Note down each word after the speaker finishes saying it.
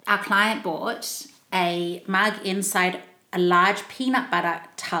our client bought a mug inside a large peanut butter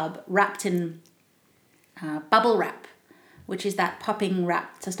tub wrapped in bubble wrap, which is that popping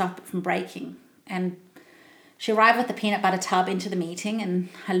wrap to stop it from breaking. And she arrived with the peanut butter tub into the meeting, and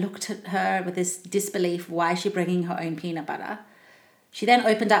I looked at her with this disbelief, why is she bringing her own peanut butter? She then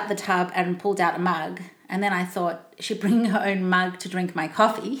opened up the tub and pulled out a mug, and then I thought, is she bringing her own mug to drink my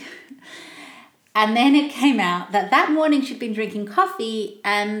coffee? And then it came out that morning she'd been drinking coffee,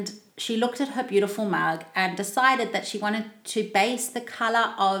 and she looked at her beautiful mug and decided that she wanted to base the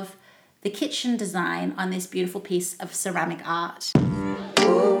colour of the kitchen design on this beautiful piece of ceramic art.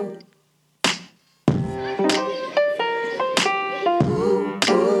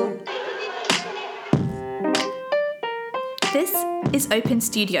 This is Open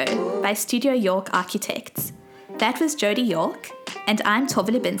Studio by Studio York Architects. That was Jody York, and I'm Tove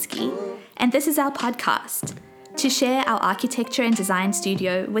Lubinsky, and this is our podcast to share our architecture and design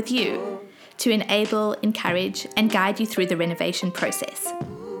studio with you, to enable, encourage, and guide you through the renovation process.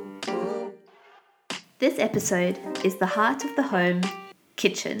 This episode is the heart of the home,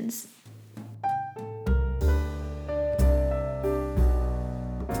 kitchens.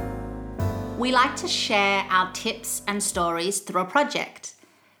 We like to share our tips and stories through a project.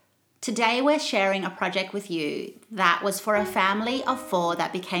 Today we're sharing a project with you that was for a family of 4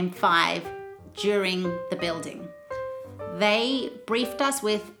 that became 5 during the building. They briefed us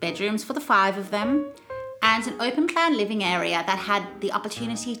with bedrooms for the 5 of them and an open plan living area that had the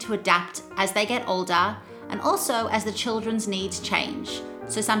opportunity to adapt as they get older and also as the children's needs change.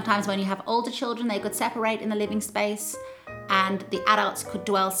 So sometimes when you have older children, they could separate in the living space and the adults could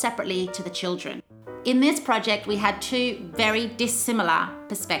dwell separately to the children. In this project, we had 2 very dissimilar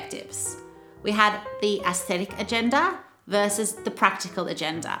perspectives. We had the aesthetic agenda versus the practical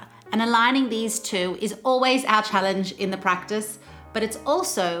agenda. And aligning these 2 is always our challenge in the practice, but it's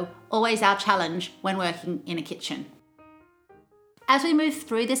also always our challenge when working in a kitchen. As we move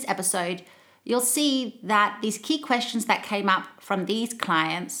through this episode, you'll see that these key questions that came up from these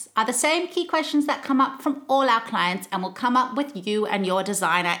clients are the same key questions that come up from all our clients and will come up with you and your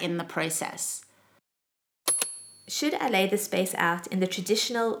designer in the process. Should I lay the space out in the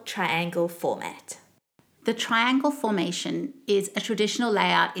traditional triangle format? The triangle formation is a traditional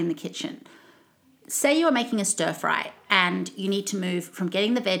layout in the kitchen. Say you are making a stir fry and you need to move from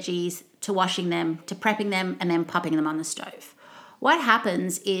getting the veggies to washing them to prepping them and then popping them on the stove. What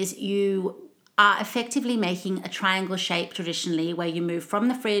happens is you are effectively making a triangle shape traditionally where you move from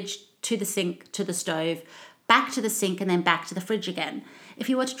the fridge to the sink to the stove, back to the sink and then back to the fridge again. If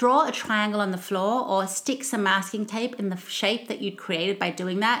you were to draw a triangle on the floor or stick some masking tape in the shape that you'd created by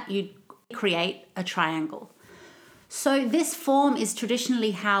doing that, you'd create a triangle. So this form is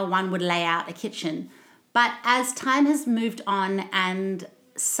traditionally how one would lay out a kitchen. But as time has moved on and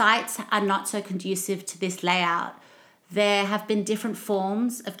sites are not so conducive to this layout, there have been different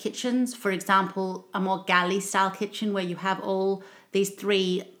forms of kitchens. For example, a more galley style kitchen where you have all these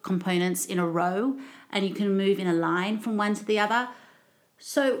 3 components in a row and you can move in a line from one to the other.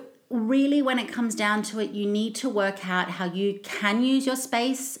 So really, when it comes down to it, you need to work out how you can use your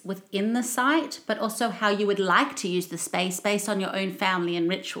space within the site, but also how you would like to use the space based on your own family and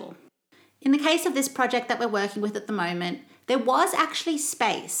ritual. In the case of this project that we're working with at the moment, there was actually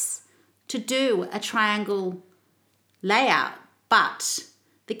space to do a triangle layout, but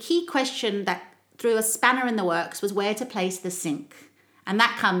the key question that threw a spanner in the works was where to place the sink. And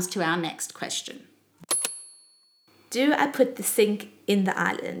that comes to our next question. Do I put the sink in the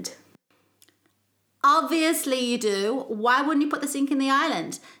island? Obviously you do. Why wouldn't you put the sink in the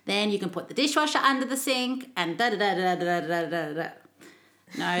island? Then you can put the dishwasher under the sink and da-da-da-da-da-da-da-da.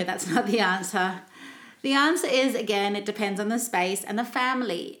 No, that's not the answer. The answer is, again, it depends on the space and the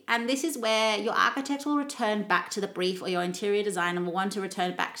family. And this is where your architect will return back to the brief, or your interior designer will want to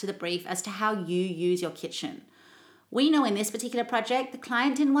return back to the brief as to how you use your kitchen. We know in this particular project, the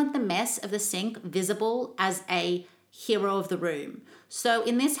client didn't want the mess of the sink visible as a hero of the room. So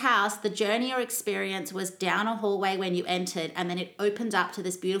in this house, the journey or experience was down a hallway when you entered, and then it opened up to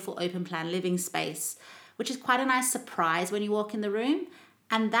this beautiful open plan living space, which is quite a nice surprise when you walk in the room.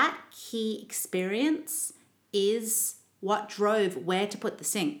 And that key experience is what drove where to put the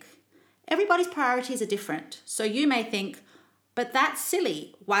sink. Everybody's priorities are different. So you may think, but that's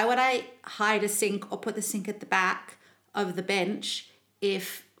silly. Why would I hide a sink or put the sink at the back of the bench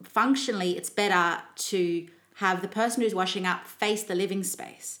if functionally it's better to have the person who's washing up face the living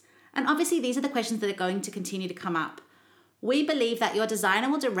space? And obviously these are the questions that are going to continue to come up. We believe that your designer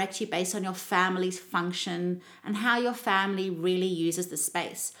will direct you based on your family's function and how your family really uses the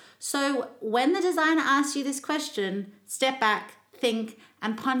space. So when the designer asks you this question, step back, think,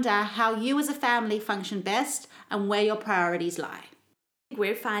 and ponder how you as a family function best and where your priorities lie.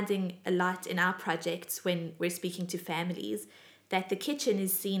 We're finding a lot in our projects when we're speaking to families that the kitchen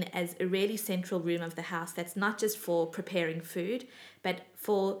is seen as a really central room of the house that's not just for preparing food, but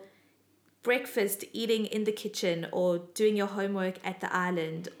for breakfast, eating in the kitchen, or doing your homework at the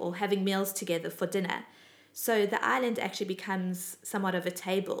island, or having meals together for dinner. So the island actually becomes somewhat of a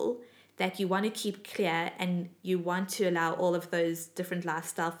table that you want to keep clear, and you want to allow all of those different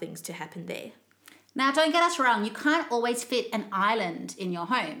lifestyle things to happen there. Now, don't get us wrong, you can't always fit an island in your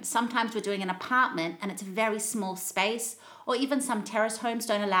home. Sometimes we're doing an apartment and it's a very small space, or even some terrace homes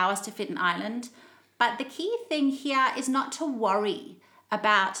don't allow us to fit an island. But the key thing here is not to worry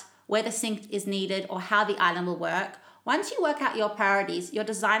about where the sink is needed or how the island will work. Once you work out your priorities, your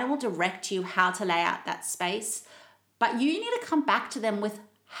designer will direct you how to lay out that space, but you need to come back to them with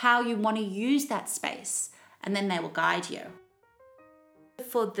how you want to use that space, and then they will guide you.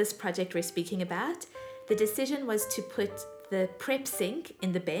 For this project we're speaking about, the decision was to put the prep sink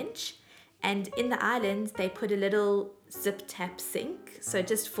in the bench, and in the island they put a little zip tap sink, so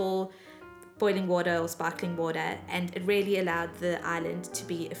just for boiling water or sparkling water, and it really allowed the island to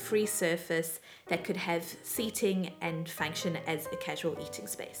be a free surface that could have seating and function as a casual eating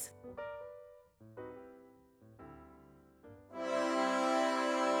space.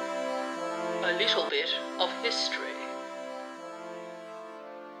 A little bit of history.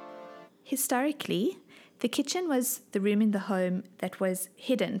 Historically, the kitchen was the room in the home that was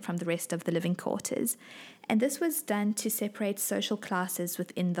hidden from the rest of the living quarters, and this was done to separate social classes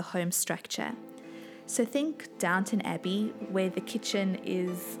within the home structure. So think Downton Abbey, where the kitchen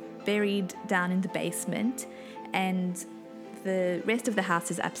is buried down in the basement and the rest of the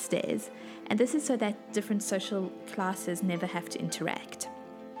house is upstairs, and this is so that different social classes never have to interact.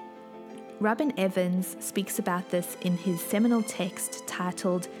 Robin Evans speaks about this in his seminal text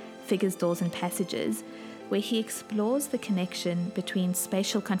titled Figures, Doors and Passages, where he explores the connection between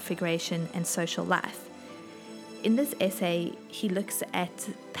spatial configuration and social life. In this essay, he looks at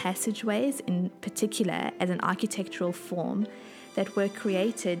passageways in particular as an architectural form that were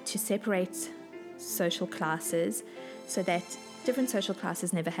created to separate social classes so that different social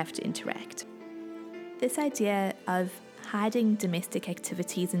classes never have to interact. This idea of hiding domestic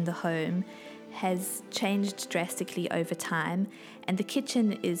activities in the home has changed drastically over time, and the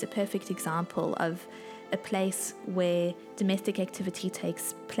kitchen is a perfect example of a place where domestic activity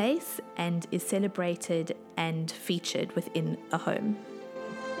takes place and is celebrated and featured within a home.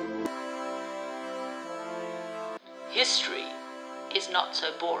 History is not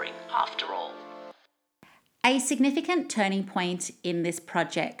so boring after all. A significant turning point in this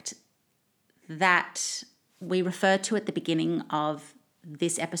project that we referred to at the beginning of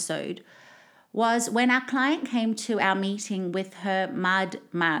this episode was when our client came to our meeting with her mud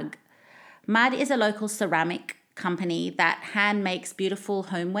mug. Mud is a local ceramic company that hand makes beautiful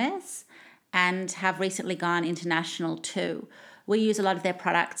homewares and have recently gone international too. We use a lot of their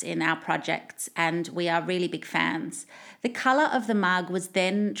products in our projects and we are really big fans. The colour of the mug was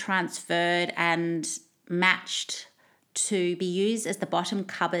then transferred and matched to be used as the bottom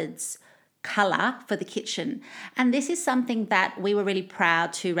cupboard's colour for the kitchen. And this is something that we were really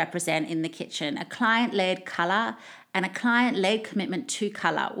proud to represent in the kitchen, a client-led colour and a client-led commitment to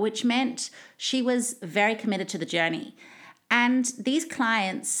colour, which meant she was very committed to the journey. And these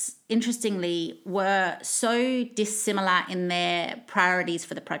clients, interestingly, were so dissimilar in their priorities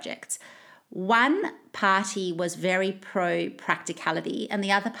for the project. One party was very pro-practicality and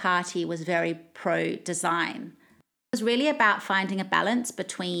the other party was very pro-design. It was really about finding a balance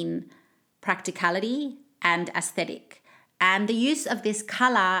between practicality and aesthetic. And the use of this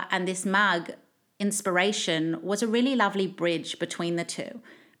colour and this mug inspiration was a really lovely bridge between the two,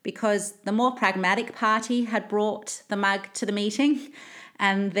 because the more pragmatic party had brought the mug to the meeting,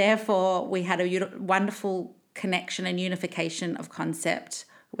 and therefore we had a wonderful connection and unification of concept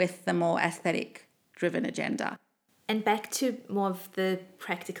with the more aesthetic driven agenda. And back to more of the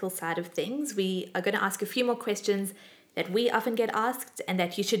practical side of things, we are going to ask a few more questions that we often get asked and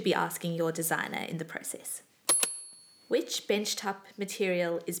that you should be asking your designer in the process. Which benchtop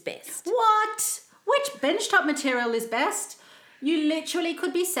material is best? What? Which benchtop material is best? You literally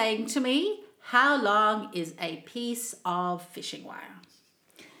could be saying to me, how long is a piece of fishing wire?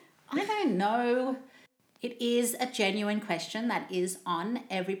 I don't know. It is a genuine question that is on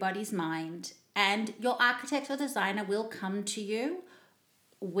everybody's mind, and your architect or designer will come to you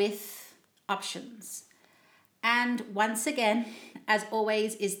with options. And once again, as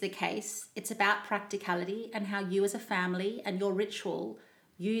always is the case, it's about practicality and how you as a family and your ritual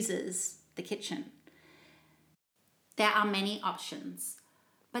uses the kitchen. there are many options,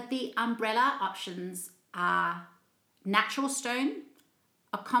 but the umbrella options are natural stone,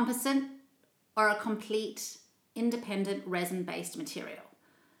 a composite, or a complete independent resin-based material.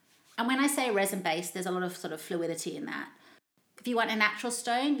 And when I say resin-based, there's a lot of sort of fluidity in that. If you want a natural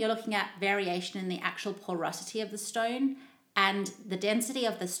stone, you're looking at variation in the actual porosity of the stone, and the density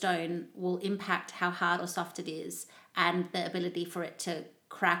of the stone will impact how hard or soft it is and the ability for it to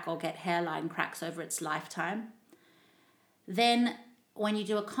crack or get hairline cracks over its lifetime. Then when you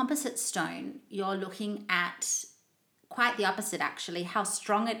do a composite stone, you're looking at quite the opposite actually, how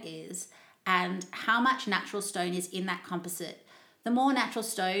strong it is and how much natural stone is in that composite. The more natural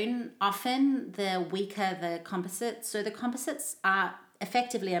stone, often the weaker the composite. So the composites are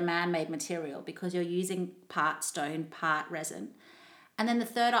effectively a man-made material because you're using part stone, part resin. And then the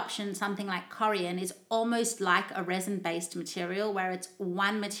third option, something like corian, is almost like a resin-based material where it's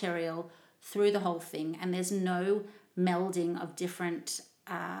one material through the whole thing and there's no melding of different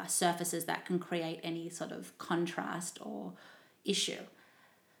surfaces that can create any sort of contrast or issue.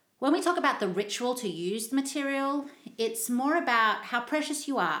 When we talk about the ritual to use the material, it's more about how precious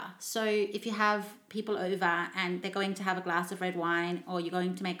you are. So if you have people over and they're going to have a glass of red wine or you're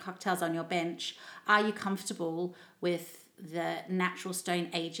going to make cocktails on your bench, are you comfortable with the natural stone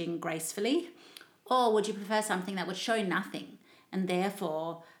aging gracefully? Or would you prefer something that would show nothing and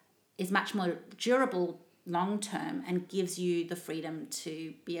therefore is much more durable long term and gives you the freedom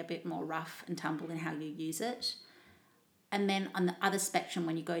to be a bit more rough and tumble in how you use it? And then on the other spectrum,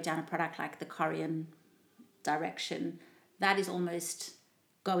 when you go down a product like the corian direction, that is almost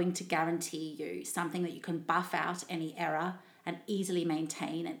going to guarantee you something that you can buff out any error and easily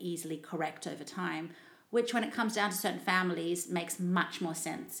maintain and easily correct over time, which when it comes down to certain families makes much more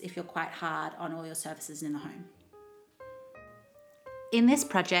sense if you're quite hard on all your surfaces in the home. In this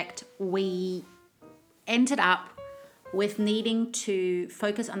project, we ended up with needing to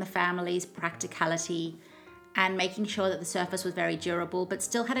focus on the family's practicality and making sure that the surface was very durable but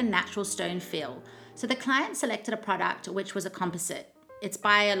still had a natural stone feel. So the client selected a product which was a composite. It's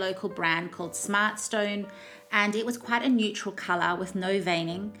by a local brand called Smart Stone, and it was quite a neutral colour with no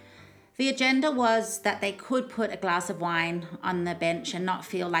veining. The agenda was that they could put a glass of wine on the bench and not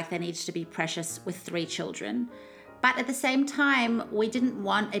feel like they needed to be precious with 3 children. But at the same time, we didn't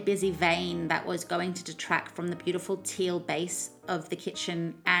want a busy vein that was going to detract from the beautiful teal base of the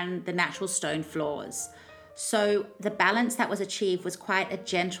kitchen and the natural stone floors. So the balance that was achieved was quite a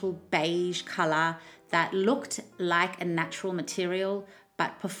gentle beige colour that looked like a natural material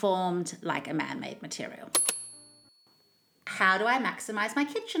but performed like a man-made material. How do I maximise my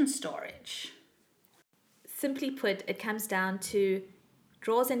kitchen storage? Simply put, it comes down to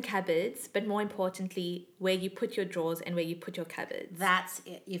drawers and cupboards, but more importantly, where you put your drawers and where you put your cupboards. That's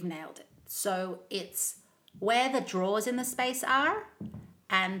it. You've nailed it. So it's where the drawers in the space are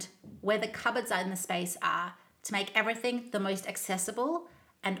and where the cupboards are in the space are to make everything the most accessible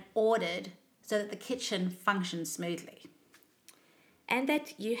and ordered so that the kitchen functions smoothly. And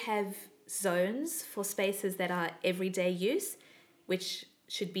that you have zones for spaces that are everyday use, which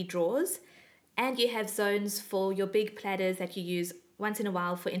should be drawers, and you have zones for your big platters that you use once in a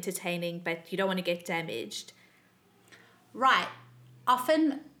while for entertaining, but you don't want to get damaged. Right.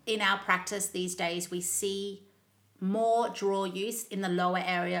 Often in our practice these days, we see more drawer use in the lower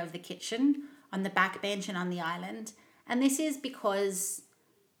area of the kitchen, on the back bench and on the island. And this is because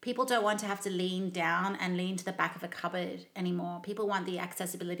people don't want to have to lean down and lean to the back of a cupboard anymore. People want the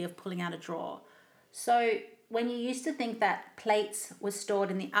accessibility of pulling out a drawer. So when you used to think that plates were stored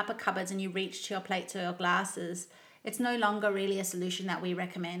in the upper cupboards and you reached to your plates or your glasses, it's no longer really a solution that we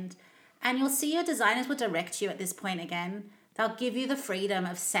recommend. And you'll see your designers will direct you at this point again. They'll give you the freedom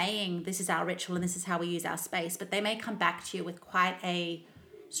of saying, this is our ritual and this is how we use our space, but they may come back to you with quite a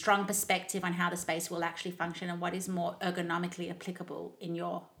strong perspective on how the space will actually function and what is more ergonomically applicable in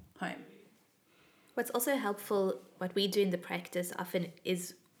your home. What's also helpful, what we do in the practice often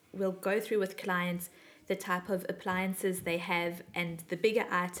is we'll go through with clients the type of appliances they have and the bigger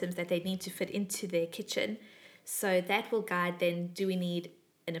items that they need to fit into their kitchen. So that will guide then, do we need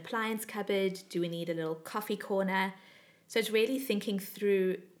an appliance cupboard? Do we need a little coffee corner? So it's really thinking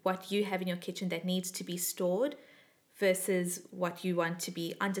through what you have in your kitchen that needs to be stored versus what you want to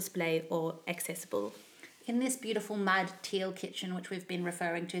be on display or accessible. In this beautiful mud teal kitchen, which we've been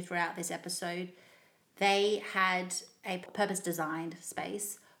referring to throughout this episode, they had a purpose-designed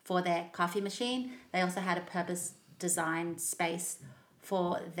space for their coffee machine. They also had a purpose-designed space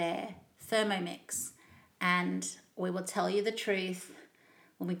for their Thermomix. And we will tell you the truth,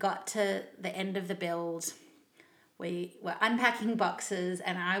 when we got to the end of the build, we were unpacking boxes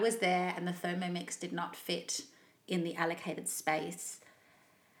and I was there and the Thermomix did not fit in the allocated space.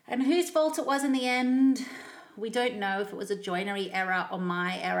 And whose fault it was in the end, we don't know if it was a joinery error or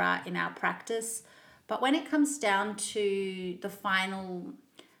my error in our practice. But when it comes down to the final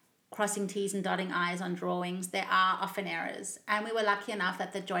crossing T's and dotting I's on drawings, there are often errors. And we were lucky enough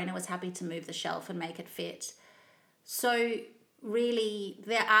that the joiner was happy to move the shelf and make it fit. So really,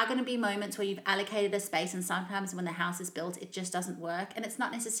 there are going to be moments where you've allocated a space, and sometimes when the house is built, it just doesn't work. And it's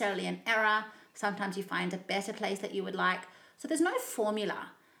not necessarily an error. Sometimes you find a better place that you would like. So there's no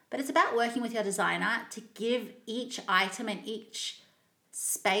formula, but it's about working with your designer to give each item and each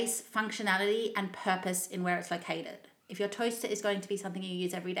space functionality and purpose in where it's located. If your toaster is going to be something you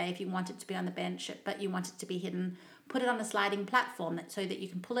use every day, if you want it to be on the bench, but you want it to be hidden, put it on a sliding platform so that you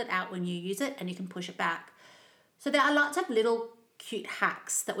can pull it out when you use it and you can push it back. So there are lots of little cute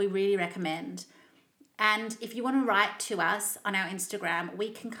hacks that we really recommend. And if you want to write to us on our Instagram,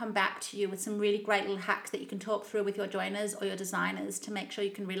 we can come back to you with some really great little hacks that you can talk through with your joiners or your designers to make sure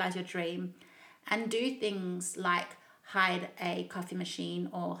you can realize your dream. And do things like hide a coffee machine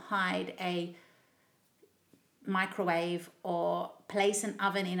or hide a microwave or place an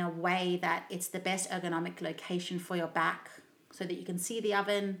oven in a way that it's the best ergonomic location for your back so that you can see the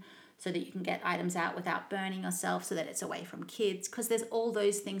oven, so that you can get items out without burning yourself, so that it's away from kids, because there's all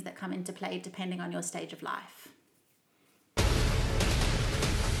those things that come into play depending on your stage of life.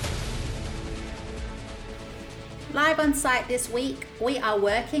 Live on site this week, we are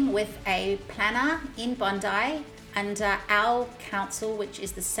working with a planner in Bondi under our council, which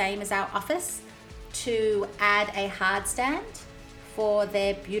is the same as our office, to add a hard stand for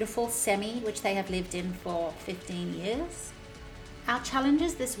their beautiful semi, which they have lived in for 15 years. Our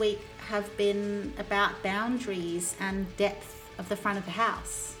challenges this week have been about boundaries and depth of the front of the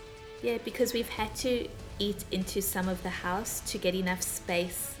house. Yeah, because we've had to eat into some of the house to get enough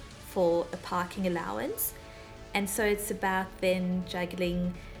space for a parking allowance. And so it's about then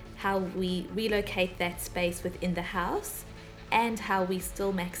juggling how we relocate that space within the house and how we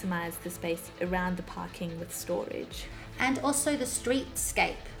still maximize the space around the parking with storage. And also the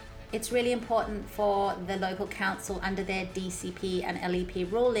streetscape. It's really important for the local council under their DCP and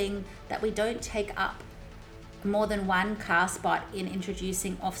LEP ruling that we don't take up more than one car spot in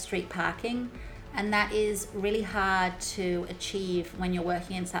introducing off-street parking. And that is really hard to achieve when you're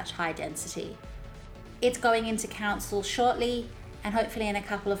working in such high density. It's going into council shortly, and hopefully in a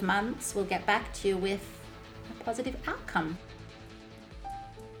couple of months we'll get back to you with a positive outcome.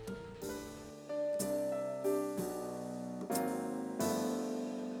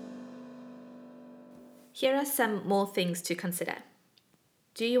 Here are some more things to consider.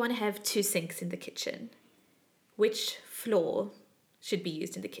 Do you want to have 2 sinks in the kitchen? Which floor should be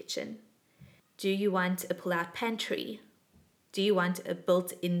used in the kitchen? Do you want a pull-out pantry? Do you want a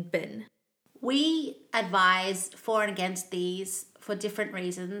built-in bin? We advise for and against these for different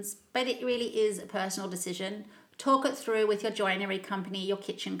reasons, but it really is a personal decision. Talk it through with your joinery company, your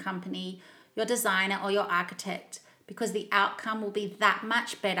kitchen company, your designer or your architect, because the outcome will be that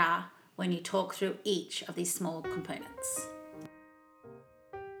much better when you talk through each of these small components.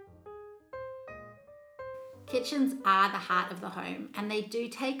 Kitchens are the heart of the home, and they do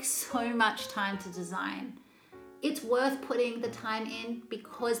take so much time to design. It's worth putting the time in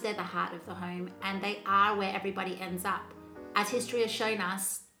because they're the heart of the home and they are where everybody ends up. As history has shown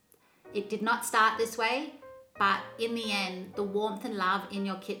us, it did not start this way, but in the end, the warmth and love in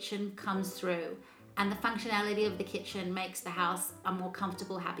your kitchen comes through, and the functionality of the kitchen makes the house a more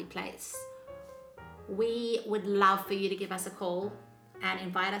comfortable, happy place. We would love for you to give us a call and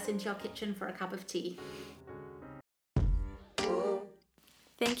invite us into your kitchen for a cup of tea.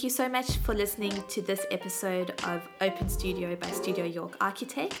 Thank you so much for listening to this episode of Open Studio by Studio York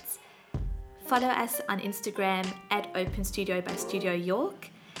Architects. Follow us on Instagram at Open Studio by Studio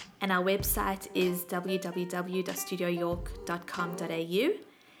York, and our website is www.studioyork.com.au.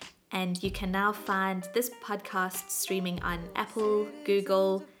 And you can now find this podcast streaming on Apple,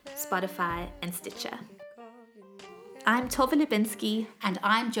 Google, Spotify, and Stitcher. I'm Tova Lubinski. And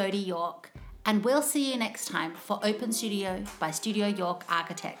I'm Jodie York. And we'll see you next time for Open Studio by Studio York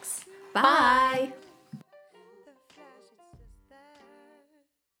Architects. Bye.